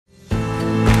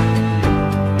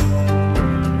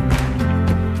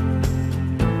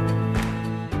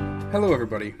Hello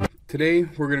everybody. Today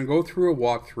we're going to go through a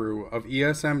walkthrough of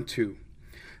ESM2.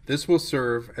 This will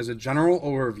serve as a general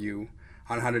overview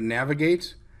on how to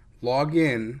navigate, log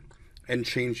in, and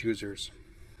change users.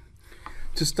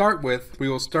 To start with, we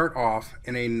will start off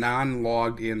in a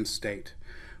non-logged in state.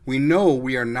 We know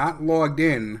we are not logged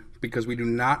in because we do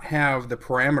not have the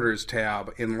parameters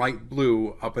tab in light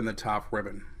blue up in the top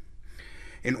ribbon.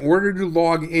 In order to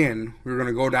log in, we're going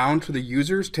to go down to the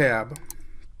Users tab,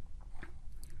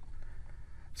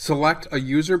 select a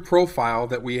user profile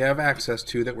that we have access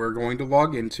to that we're going to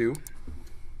log into,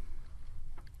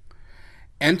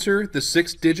 enter the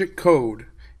 6-digit code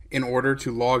in order to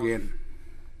log in.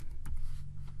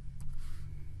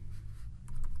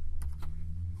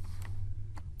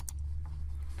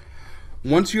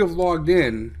 Once you have logged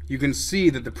in, you can see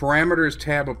that the Parameters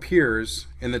tab appears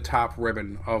in the top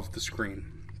ribbon of the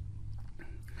screen.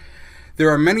 There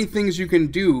are many things you can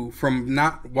do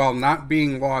while not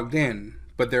being logged in,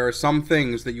 but there are some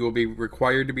things that you will be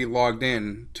required to be logged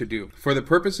in to do. For the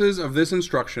purposes of this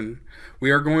instruction,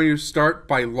 we are going to start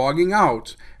by logging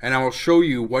out, and I will show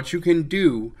you what you can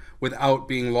do without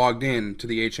being logged in to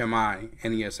the HMI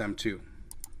and ESM2.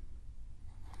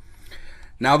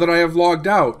 Now that I have logged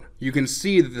out, you can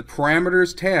see that the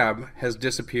Parameters tab has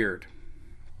disappeared.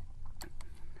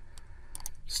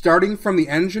 Starting from the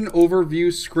Engine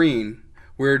Overview screen,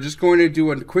 we're just going to do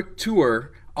a quick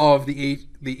tour of the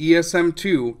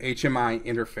ESM2 HMI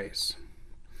interface.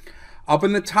 Up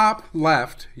in the top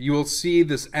left, you will see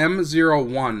this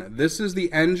M01. This is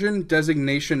the engine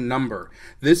designation number.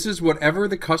 This is whatever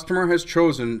the customer has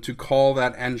chosen to call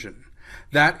that engine.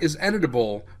 That is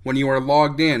editable when you are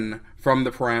logged in from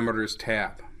the Parameters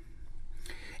tab.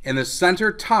 In the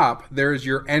center top, there is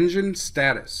your engine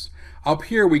status. Up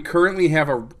here, we currently have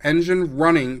an engine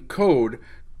running code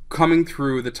coming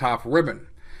through the top ribbon.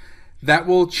 That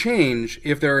will change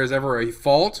if there is ever a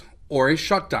fault or a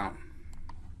shutdown.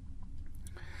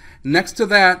 Next to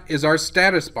that is our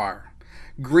status bar.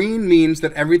 Green means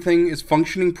that everything is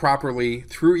functioning properly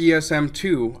through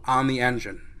ESM2 on the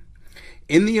engine.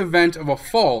 In the event of a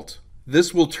fault,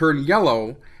 this will turn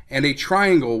yellow and a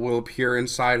triangle will appear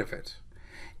inside of it.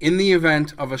 In the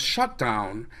event of a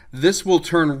shutdown, this will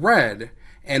turn red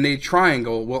and a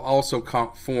triangle will also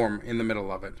form in the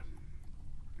middle of it.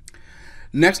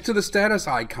 Next to the status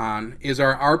icon is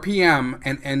our RPM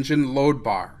and engine load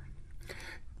bar.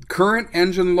 Current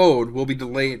engine load will be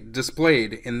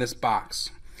displayed in this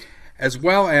box. As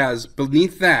well as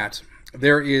beneath that,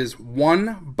 there is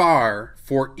 1 bar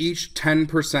for each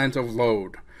 10% of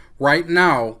load. Right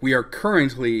now, we are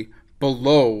currently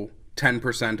below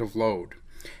 10% of load.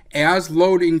 As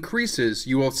load increases,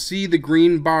 you will see the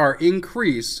green bar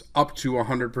increase up to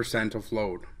 100% of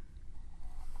load.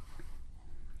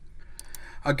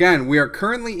 Again, we are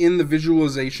currently in the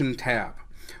Visualization tab.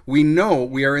 We know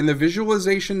we are in the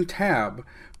Visualization tab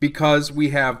because we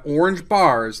have orange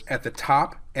bars at the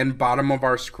top and bottom of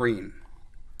our screen.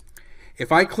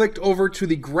 If I clicked over to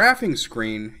the graphing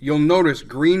screen, you'll notice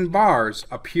green bars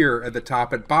appear at the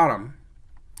top and bottom.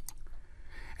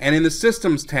 And in the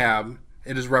Systems tab,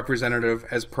 it is representative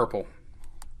as purple.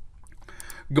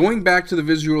 Going back to the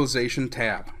Visualization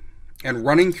tab and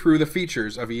running through the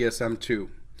features of ESM2,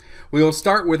 we will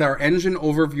start with our Engine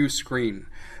Overview screen.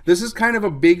 This is kind of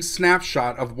a big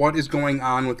snapshot of what is going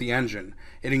on with the engine.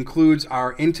 It includes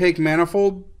our intake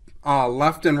manifold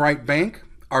left and right bank,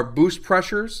 our boost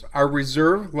pressures, our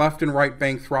reserve left and right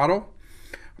bank throttle,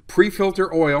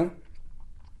 pre-filter oil,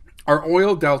 our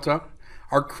oil delta,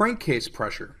 our crankcase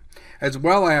pressure, as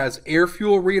well as air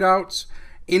fuel readouts,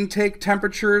 intake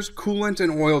temperatures, coolant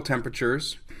and oil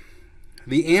temperatures,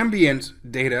 the ambient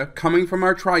data coming from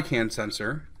our Trican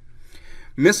sensor,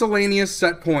 miscellaneous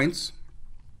set points,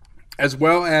 as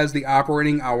well as the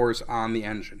operating hours on the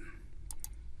engine.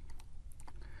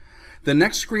 The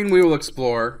next screen we will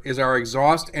explore is our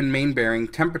exhaust and main bearing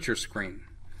temperature screen.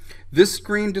 This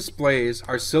screen displays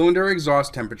our cylinder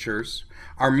exhaust temperatures,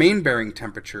 our main bearing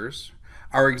temperatures,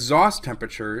 our exhaust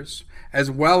temperatures,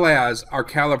 as well as our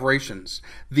calibrations.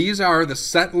 These are the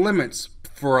set limits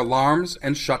for alarms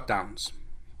and shutdowns.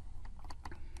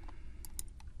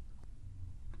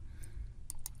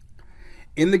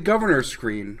 In the governor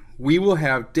screen, we will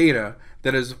have data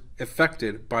that is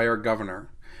affected by our governor.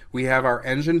 We have our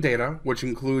engine data, which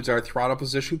includes our throttle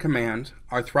position command,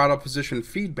 our throttle position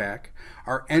feedback,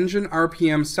 our engine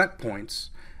RPM set points,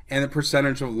 and the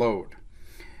percentage of load.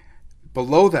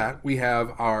 Below that, we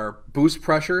have our boost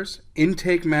pressures,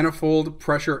 intake manifold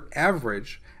pressure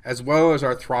average, as well as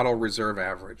our throttle reserve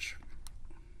average.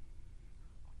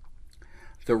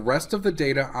 The rest of the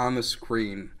data on the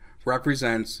screen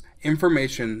represents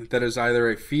information that is either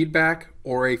a feedback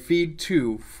or a feed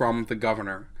to from the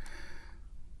governor.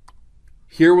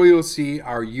 Here we will see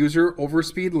our user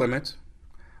overspeed limit,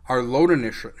 our load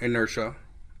inertia,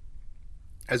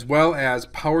 as well as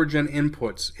power gen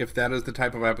inputs if that is the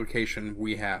type of application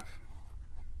we have.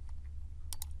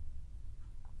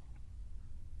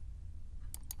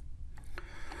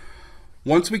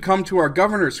 Once we come to our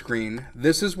governor screen,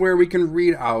 this is where we can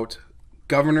read out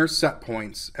governor set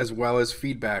points as well as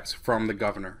feedbacks from the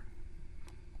governor.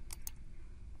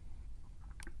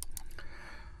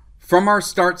 From our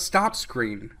start-stop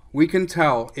screen, we can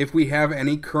tell if we have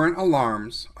any current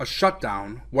alarms, a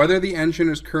shutdown, whether the engine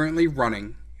is currently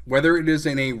running, whether it is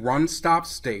in a run-stop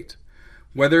state,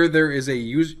 whether there is a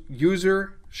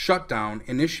user shutdown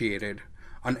initiated,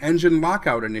 an engine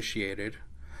lockout initiated,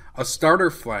 a starter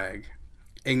flag,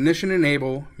 ignition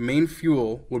enable, main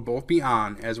fuel would both be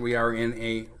on as we are in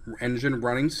a engine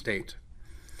running state,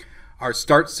 our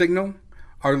start signal,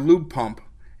 our lube pump,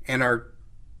 and our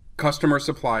customer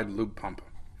supplied lube pump.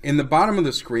 In the bottom of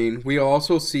the screen, we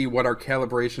also see what our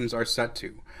calibrations are set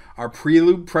to. Our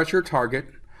pre-lube pressure target,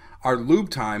 our lube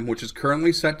time, which is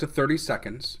currently set to 30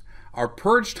 seconds, our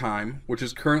purge time, which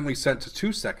is currently set to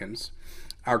 2 seconds,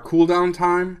 our cool down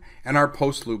time, and our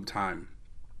post-lube time.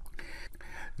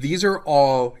 These are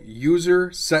all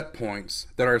user set points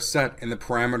that are set in the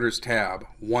Parameters tab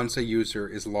once a user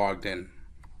is logged in,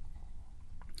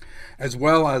 as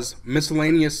well as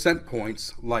miscellaneous set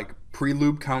points like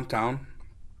pre-lube countdown,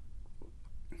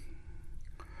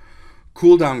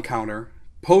 cool down counter,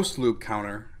 post-lube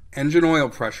counter, engine oil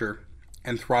pressure,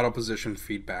 and throttle position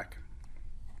feedback.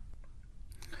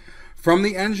 From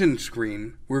the engine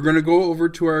screen, we're going to go over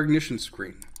to our ignition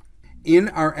screen. In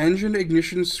our engine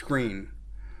ignition screen,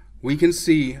 we can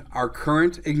see our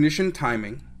current ignition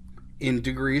timing in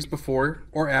degrees before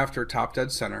or after top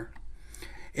dead center.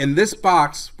 In this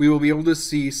box, we will be able to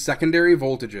see secondary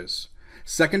voltages.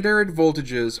 Secondary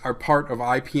voltages are part of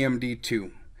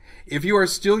IPMD2. If you are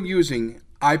still using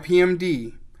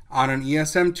IPMD on an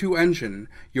ESM2 engine,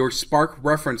 your spark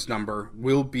reference number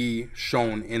will be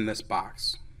shown in this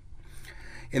box.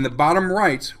 In the bottom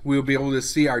right, we will be able to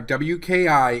see our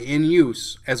WKI in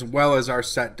use as well as our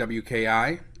set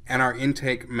WKI and our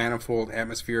intake manifold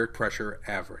atmospheric pressure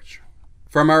average.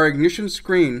 From our ignition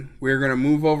screen, we are going to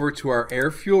move over to our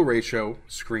air-fuel ratio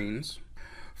screens.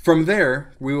 From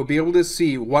there, we will be able to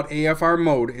see what AFR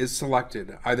mode is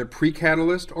selected, either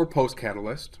pre-catalyst or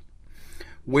post-catalyst,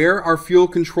 where our fuel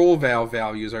control valve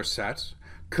values are set.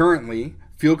 Currently,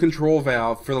 fuel control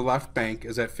valve for the left bank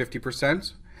is at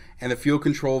 50%, and the fuel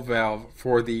control valve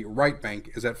for the right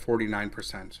bank is at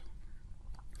 49%,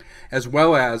 as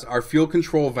well as our fuel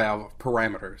control valve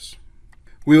parameters.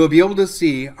 We will be able to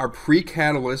see our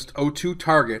pre-catalyst O2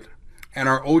 target and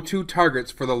our O2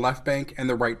 targets for the left bank and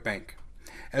the right bank,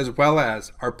 as well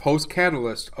as our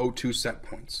post-catalyst O2 set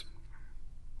points.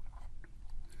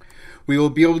 We will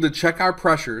be able to check our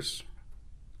pressures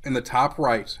in the top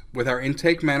right with our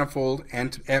intake manifold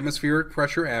and atmospheric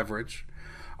pressure average,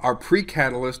 our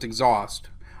pre-catalyst exhaust,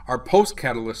 our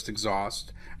post-catalyst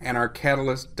exhaust, and our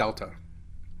catalyst delta,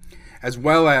 as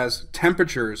well as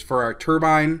temperatures for our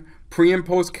turbine, pre- and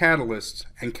post-catalysts,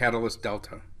 and catalyst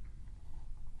delta.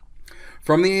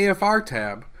 From the AFR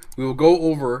tab, we will go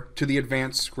over to the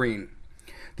advanced screen.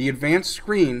 The advanced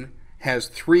screen has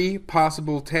 3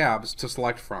 possible tabs to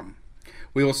select from.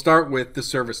 We will start with the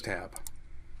service tab.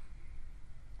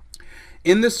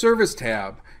 In the service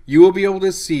tab, you will be able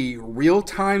to see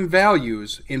real-time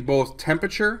values in both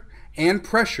temperature and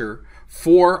pressure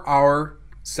for our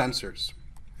sensors.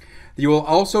 You will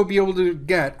also be able to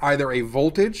get either a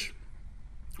voltage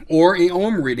or an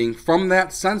ohm reading from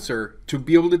that sensor to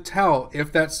be able to tell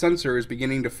if that sensor is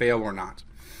beginning to fail or not.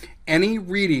 Any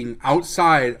reading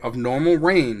outside of normal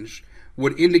range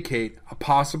would indicate a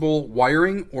possible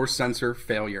wiring or sensor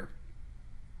failure.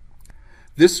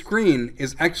 This screen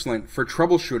is excellent for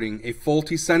troubleshooting a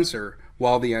faulty sensor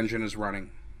while the engine is running.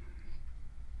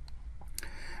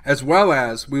 As well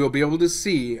as we will be able to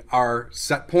see our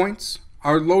set points,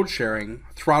 our load sharing,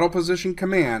 throttle position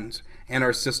commands, and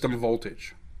our system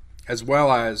voltage, as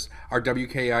well as our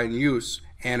WKI in use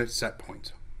and its set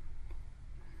point.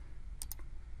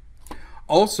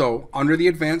 Also, under the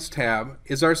Advanced tab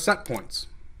is our set points.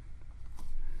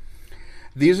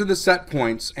 These are the set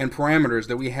points and parameters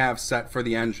that we have set for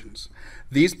the engines.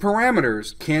 These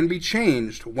parameters can be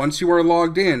changed once you are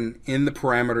logged in the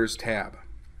Parameters tab.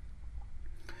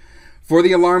 For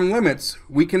the alarm limits,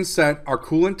 we can set our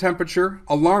coolant temperature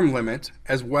alarm limit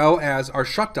as well as our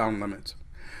shutdown limit.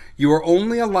 You are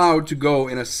only allowed to go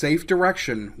in a safe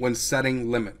direction when setting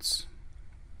limits.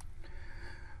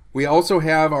 We also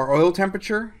have our oil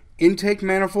temperature, intake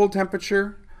manifold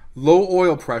temperature, low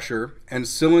oil pressure, and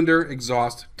cylinder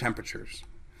exhaust temperatures.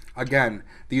 Again,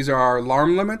 these are our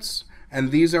alarm limits,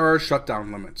 and these are our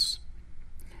shutdown limits.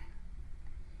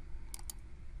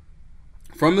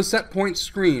 From the set point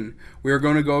screen, we are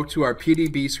going to go to our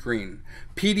PDB screen.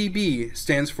 PDB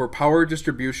stands for Power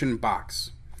Distribution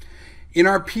Box. In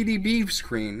our PDB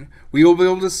screen, we will be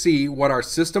able to see what our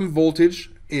system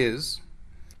voltage is,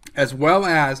 as well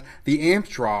as the amp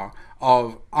draw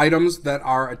of items that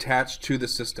are attached to the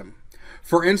system.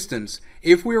 For instance,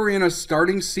 if we were in a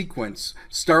starting sequence,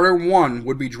 starter 1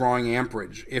 would be drawing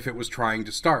amperage if it was trying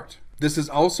to start. This is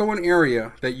also an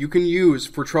area that you can use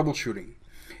for troubleshooting.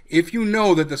 If you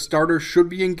know that the starter should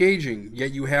be engaging,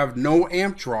 yet you have no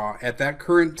amp draw at that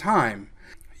current time,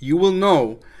 you will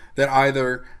know that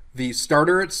either the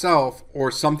starter itself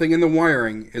or something in the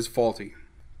wiring is faulty.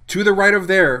 To the right of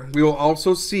there, we will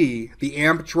also see the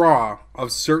amp draw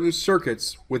of certain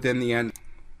circuits within the engine.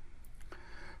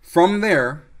 From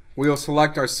there, we will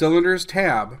select our cylinders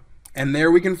tab, and there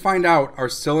we can find out our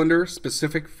cylinder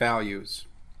specific values.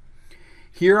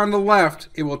 Here on the left,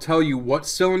 it will tell you what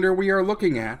cylinder we are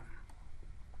looking at,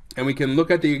 and we can look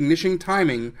at the ignition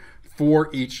timing for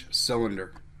each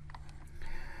cylinder.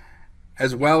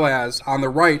 As well as on the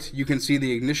right, you can see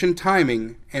the ignition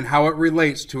timing and how it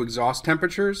relates to exhaust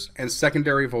temperatures and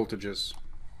secondary voltages.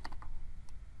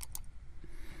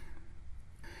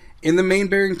 In the main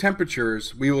bearing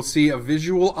temperatures, we will see a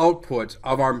visual output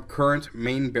of our current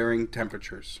main bearing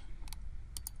temperatures.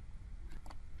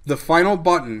 The final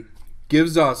button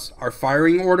gives us our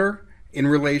firing order in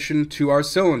relation to our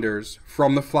cylinders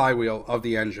from the flywheel of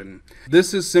the engine.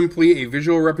 This is simply a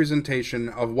visual representation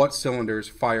of what cylinders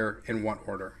fire in what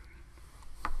order.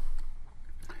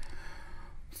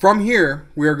 From here,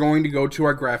 we are going to go to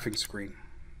our graphing screen.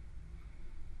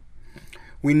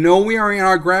 We know we are in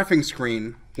our graphing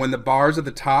screen when the bars at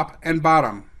the top and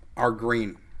bottom are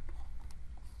green.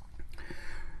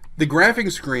 The graphing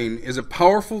screen is a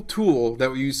powerful tool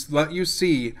that will let you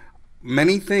see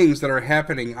many things that are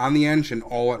happening on the engine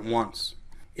all at once.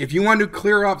 If you want to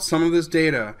clear up some of this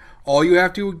data, all you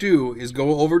have to do is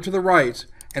go over to the right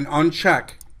and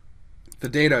uncheck the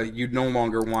data you no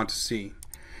longer want to see.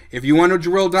 If you want to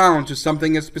drill down to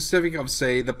something as specific of,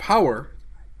 say, the power,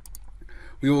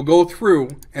 we will go through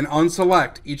and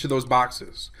unselect each of those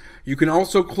boxes. You can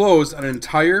also close an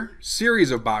entire series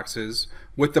of boxes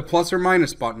with the plus or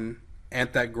minus button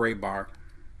at that gray bar.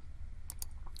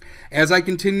 As I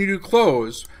continue to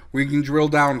close, we can drill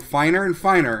down finer and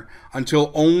finer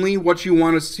until only what you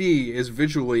want to see is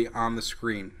visually on the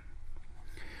screen.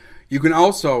 You can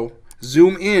also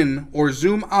zoom in or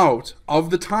zoom out of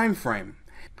the time frame.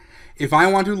 If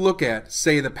I want to look at,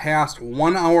 say, the past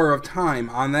 1 hour of time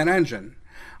on that engine,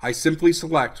 I simply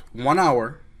select 1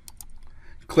 hour,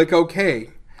 click OK,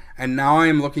 and now I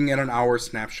am looking at an hour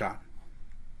snapshot.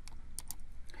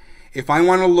 If I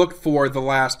want to look for the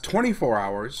last 24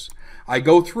 hours, I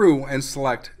go through and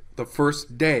select the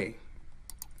first day.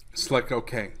 Select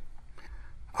OK.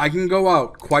 I can go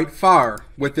out quite far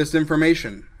with this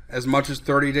information, as much as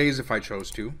 30 days if I chose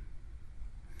to.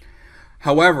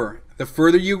 However, the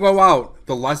further you go out,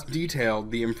 the less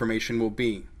detailed the information will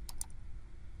be.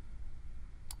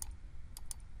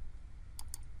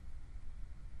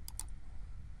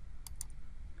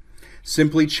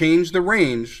 Simply change the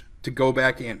range to go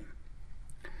back in.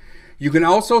 You can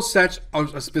also set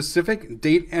a specific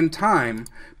date and time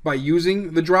by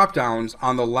using the drop downs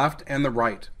on the left and the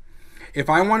right. If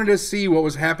I wanted to see what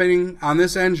was happening on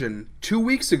this engine 2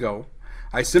 weeks ago,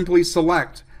 I simply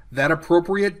select that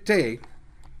appropriate day.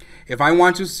 If I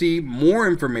want to see more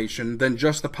information than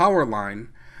just the power line,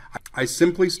 I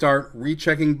simply start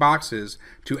rechecking boxes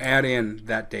to add in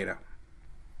that data.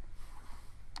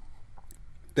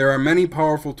 There are many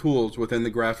powerful tools within the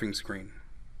graphing screen.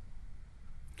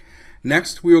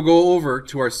 Next, we will go over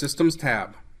to our Systems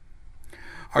tab.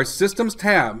 Our Systems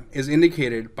tab is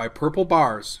indicated by purple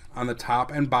bars on the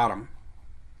top and bottom.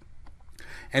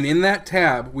 And in that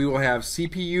tab, we will have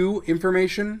CPU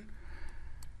information,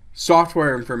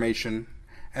 software information,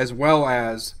 as well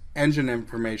as engine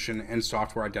information and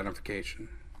software identification.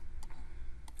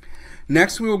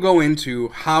 Next, we will go into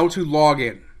how to log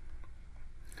in.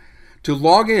 To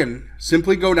log in,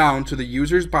 simply go down to the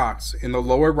user's box in the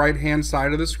lower right-hand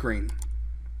side of the screen.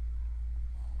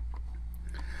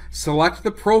 Select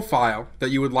the profile that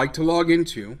you would like to log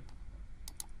into.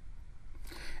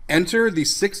 Enter the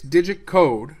 6-digit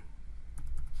code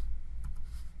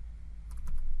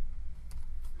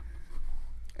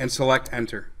and select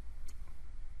Enter.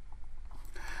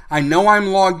 I know I'm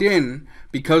logged in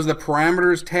because the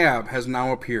Parameters tab has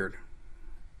now appeared.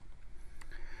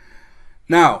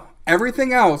 Now,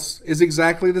 everything else is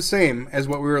exactly the same as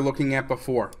what we were looking at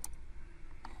before.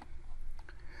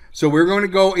 So we're going to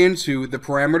go into the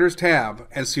Parameters tab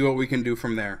and see what we can do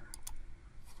from there.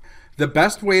 The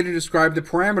best way to describe the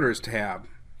Parameters tab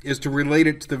is to relate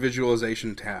it to the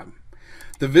Visualization tab.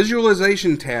 The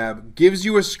Visualization tab gives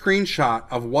you a screenshot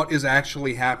of what is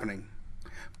actually happening,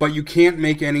 but you can't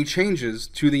make any changes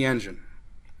to the engine.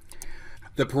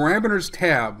 The Parameters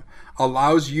tab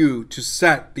allows you to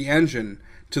set the engine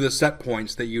to the set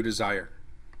points that you desire.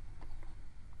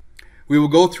 We will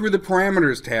go through the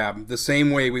Parameters tab the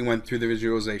same way we went through the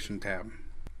Visualization tab.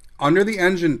 Under the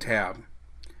Engine tab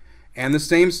and the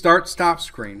same Start-Stop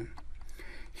screen,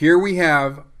 here we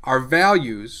have our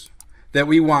values that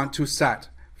we want to set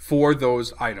for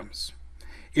those items.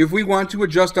 If we want to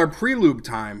adjust our preloop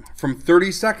time from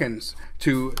 30 seconds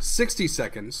to 60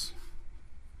 seconds,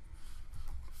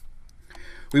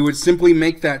 we would simply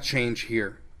make that change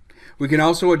here. We can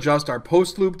also adjust our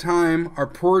post-loop time, our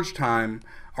purge time,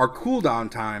 our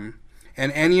cooldown time,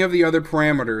 and any of the other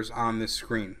parameters on this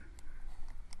screen.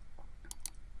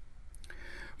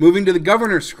 Moving to the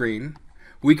governor screen,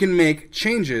 we can make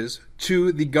changes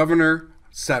to the governor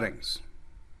settings.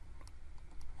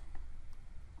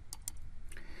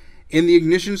 In the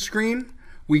ignition screen,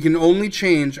 we can only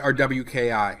change our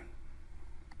WKI.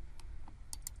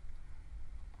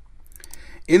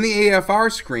 In the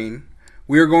AFR screen,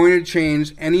 we are going to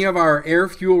change any of our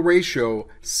air-fuel ratio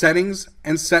settings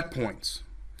and set points.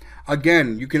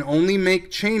 Again, you can only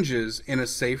make changes in a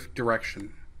safe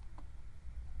direction.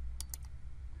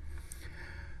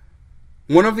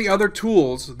 One of the other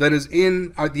tools that is in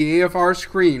the AFR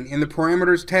screen in the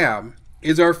Parameters tab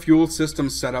is our Fuel System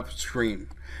Setup screen.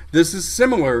 This is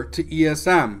similar to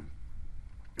ESM.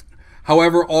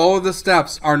 However, all of the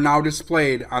steps are now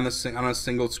displayed on a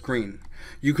single screen.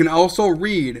 You can also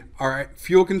read our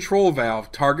fuel control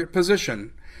valve target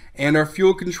position and our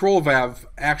fuel control valve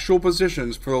actual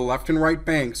positions for the left and right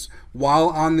banks while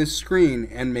on this screen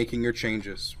and making your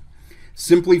changes.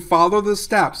 Simply follow the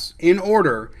steps in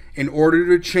order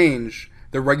to change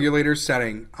the regulator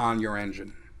setting on your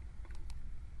engine.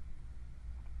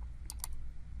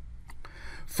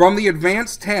 From the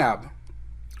Advanced tab,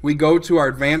 we go to our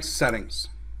Advanced Settings.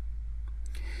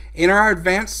 In our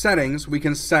Advanced Settings, we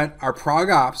can set our prog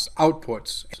ops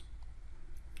outputs,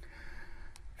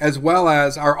 as well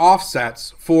as our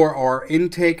offsets for our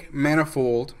intake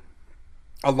manifold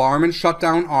alarm and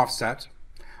shutdown offset,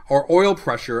 our oil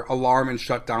pressure alarm and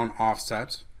shutdown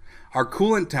offset, our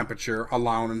coolant temperature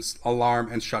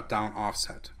alarm and shutdown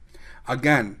offset.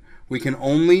 Again, we can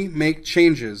only make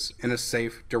changes in a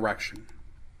safe direction.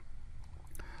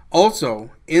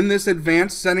 Also, in this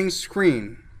Advanced Settings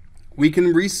screen, we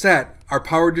can reset our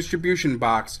power distribution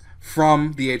box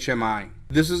from the HMI.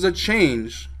 This is a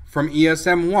change from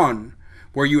ESM1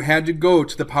 where you had to go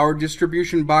to the power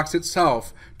distribution box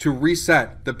itself to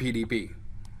reset the PDB.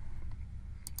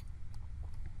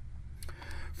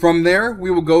 From there,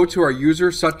 we will go to our user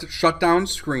shutdown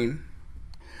screen.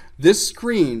 This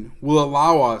screen will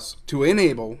allow us to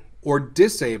enable or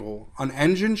disable an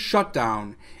engine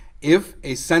shutdown if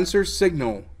a sensor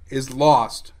signal is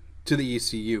lost to the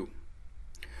ECU.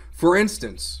 For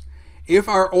instance, if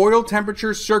our oil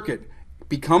temperature circuit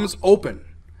becomes open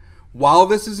while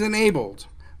this is enabled,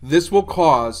 this will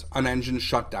cause an engine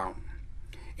shutdown.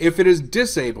 If it is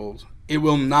disabled, it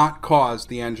will not cause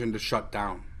the engine to shut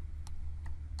down.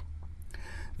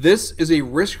 This is a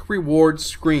risk-reward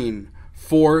screen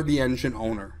for the engine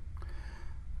owner.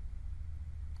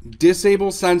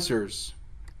 Disable sensors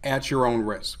at your own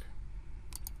risk.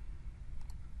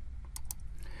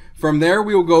 From there,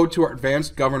 we will go to our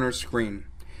Advanced Governor screen.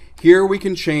 Here we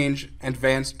can change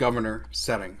Advanced Governor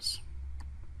settings.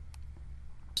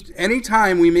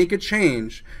 Anytime we make a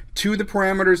change to the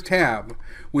Parameters tab,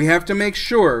 we have to make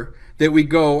sure that we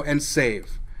go and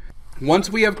save.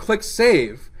 Once we have clicked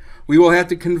Save, we will have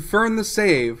to confirm the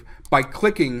save by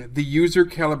clicking the User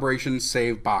Calibration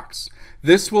Save box.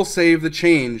 This will save the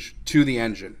change to the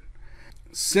engine.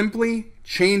 Simply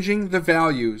changing the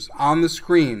values on the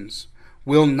screens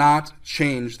will not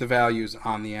change the values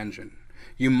on the engine.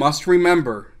 You must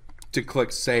remember to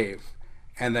click Save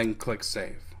and then click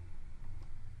Save.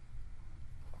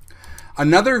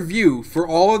 Another view for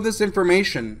all of this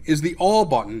information is the All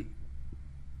button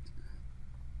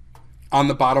on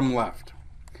the bottom left.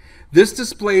 This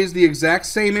displays the exact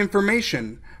same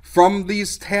information from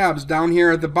these tabs down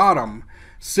here at the bottom,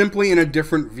 simply in a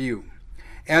different view.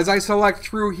 As I select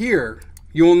through here,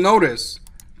 you will notice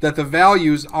that the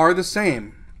values are the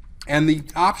same. and the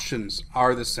options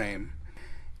are the same.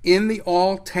 In the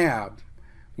All tab,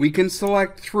 we can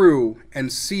select through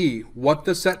and see what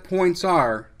the set points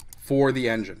are for the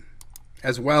engine,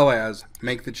 as well as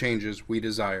make the changes we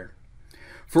desire.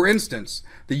 For instance,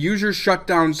 the user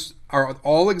shutdowns are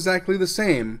all exactly the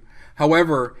same.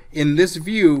 However, in this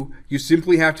view, you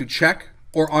simply have to check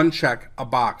or uncheck a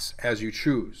box as you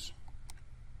choose,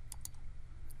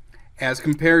 as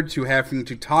compared to having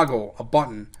to toggle a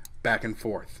button back and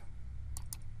forth.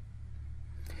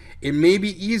 It may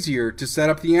be easier to set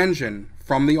up the engine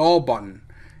from the All button.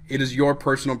 It is your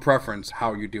personal preference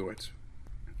how you do it.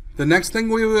 The next thing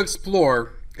we will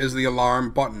explore is the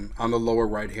alarm button on the lower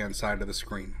right hand side of the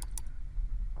screen.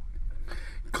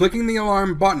 Clicking the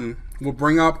alarm button will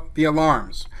bring up the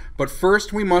alarms, but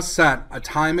first we must set a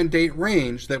time and date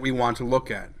range that we want to look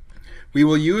at. We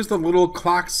will use the little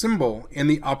clock symbol in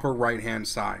the upper right hand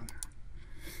side.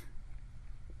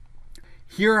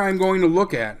 Here I'm going to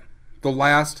look at the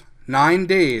last 9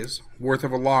 days worth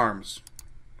of alarms.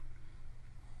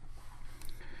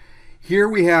 Here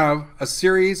we have a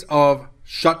series of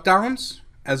shutdowns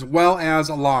as well as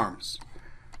alarms.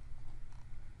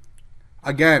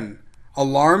 Again,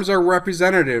 alarms are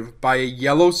represented by a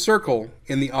yellow circle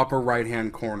in the upper right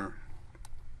hand corner.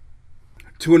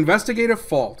 To investigate a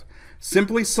fault,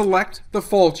 simply select the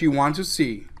fault you want to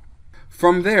see.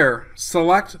 From there,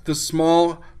 select the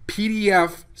small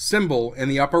PDF symbol in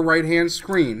the upper right hand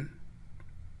screen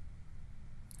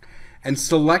and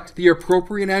select the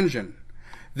appropriate engine.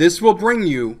 This will bring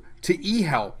you to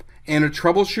eHelp and a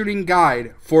troubleshooting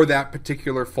guide for that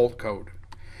particular fault code.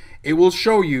 It will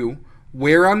show you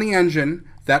where on the engine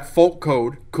that fault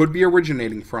code could be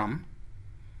originating from,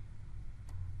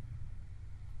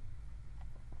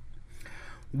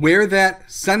 where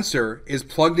that sensor is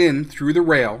plugged in through the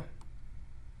rail,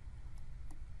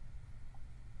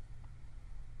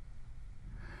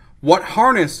 what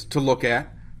harness to look at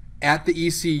the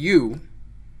ECU,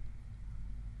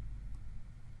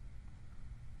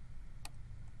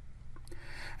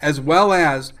 as well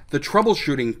as the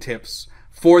troubleshooting tips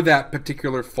for that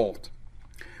particular fault.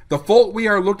 The fault we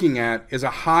are looking at is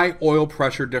a high oil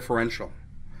pressure differential.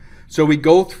 So we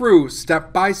go through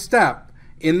step by step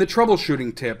in the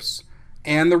troubleshooting tips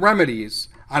and the remedies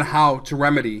on how to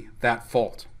remedy that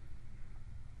fault.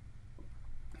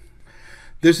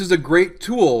 This is a great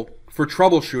tool for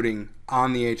troubleshooting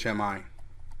on the HMI.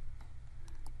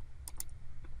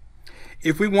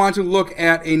 If we want to look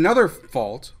at another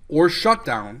fault or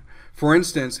shutdown, for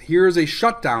instance, here is a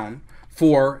shutdown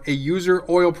for a user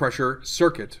oil pressure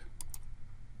circuit.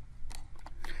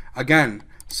 Again,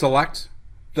 select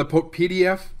the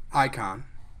PDF icon,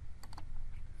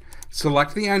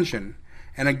 select the engine,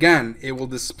 and again it will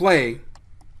display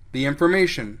the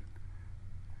information,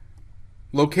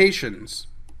 locations,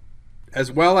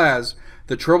 as well as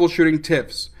the troubleshooting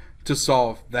tips to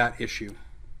solve that issue.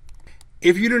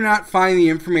 If you do not find the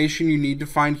information you need to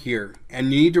find here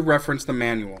and you need to reference the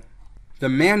manual, the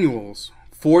manuals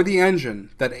for the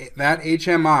engine that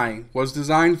HMI was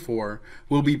designed for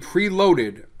will be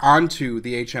preloaded onto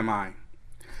the HMI.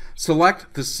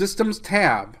 Select the Systems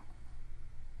tab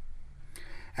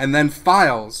and then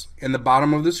Files in the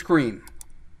bottom of the screen.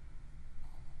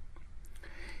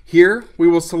 Here we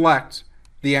will select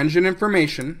the engine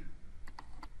information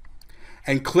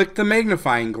and click the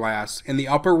magnifying glass in the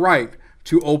upper right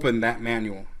to open that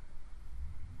manual.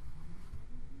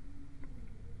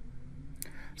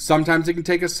 Sometimes it can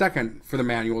take a second for the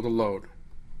manual to load.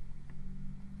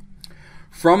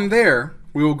 From there,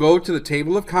 we will go to the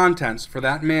table of contents for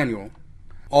that manual.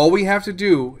 All we have to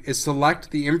do is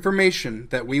select the information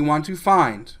that we want to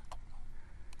find.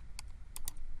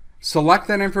 Select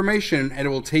that information and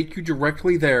it will take you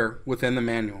directly there within the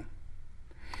manual.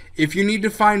 If you need to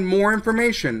find more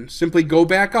information, simply go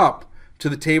back up to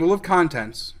the table of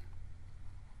contents,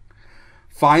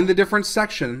 find the different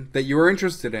section that you are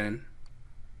interested in,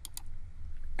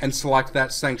 and select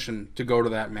that section to go to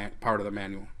that part of the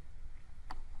manual.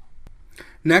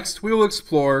 Next, we will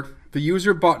explore the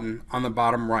user button on the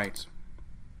bottom right.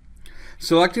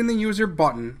 Selecting the user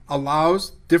button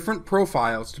allows different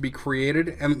profiles to be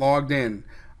created and logged in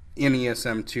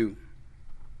ESM2.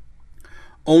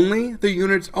 Only the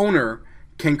unit's owner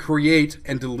can create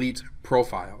and delete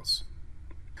profiles.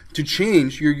 To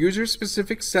change your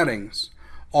user-specific settings,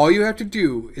 all you have to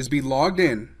do is be logged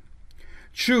in,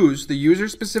 choose the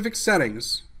user-specific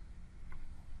settings,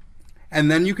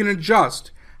 and then you can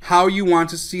adjust how you want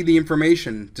to see the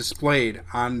information displayed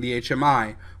on the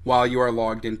HMI while you are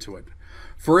logged into it.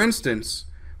 For instance,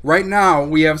 right now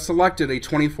we have selected a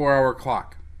 24-hour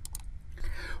clock.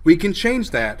 We can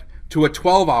change that to a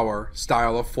 12-hour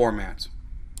style of format.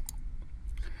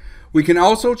 We can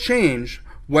also change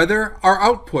whether our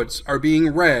outputs are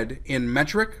being read in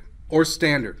metric or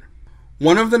standard.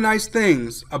 One of the nice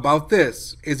things about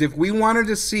this is if we wanted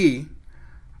to see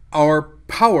our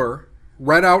power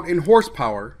read out in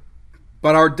horsepower,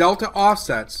 but our delta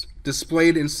offsets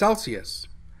displayed in Celsius,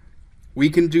 we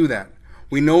can do that.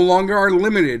 We no longer are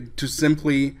limited to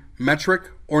simply metric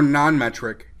or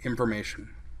non-metric information.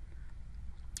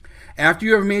 After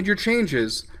you have made your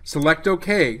changes, select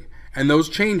OK, and those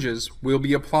changes will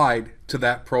be applied to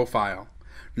that profile.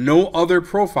 No other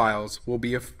profiles will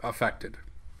be affected.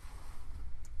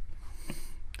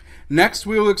 Next,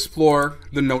 we will explore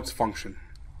the notes function.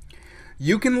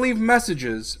 You can leave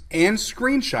messages and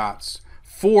screenshots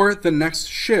for the next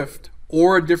shift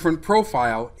or a different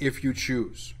profile if you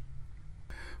choose.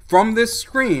 From this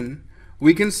screen,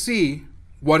 we can see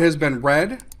what has been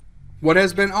read, what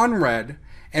has been unread,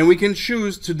 and we can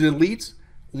choose to delete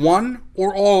one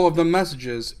or all of the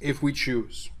messages if we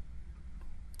choose.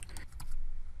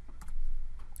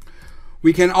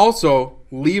 We can also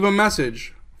leave a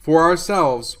message for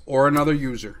ourselves or another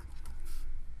user.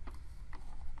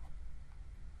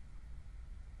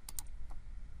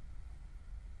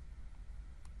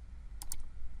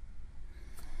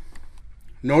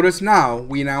 Notice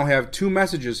we now have two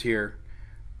messages here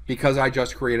because I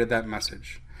just created that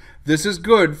message. This is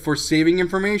good for saving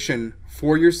information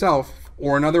for yourself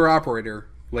or another operator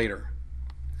later.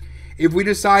 If we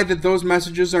decide that those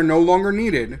messages are no longer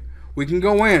needed, we can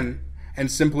go in and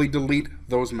simply delete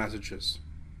those messages.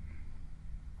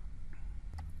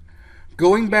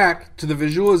 Going back to the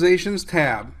Visualizations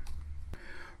tab,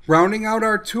 rounding out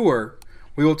our tour,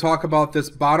 we will talk about this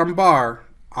bottom bar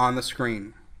on the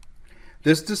screen.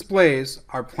 This displays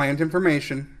our plant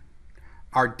information,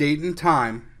 our date and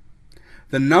time,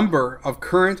 the number of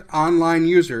current online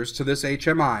users to this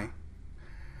HMI,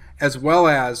 as well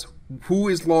as who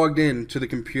is logged in to the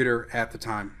computer at the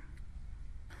time.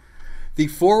 The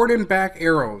forward and back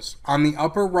arrows on the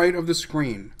upper right of the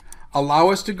screen allow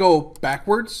us to go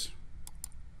backwards,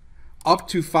 up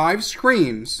to 5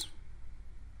 screens,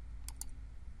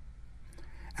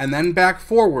 and then back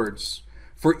forwards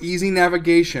for easy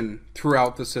navigation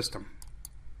throughout the system.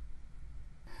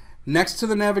 Next to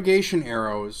the navigation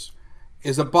arrows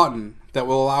is a button that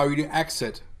will allow you to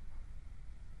exit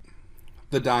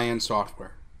the Diane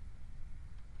software.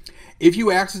 If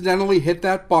you accidentally hit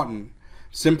that button,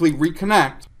 simply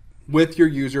reconnect with your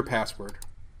user password.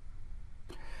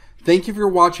 Thank you for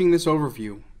watching this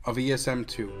overview of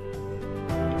ESM2.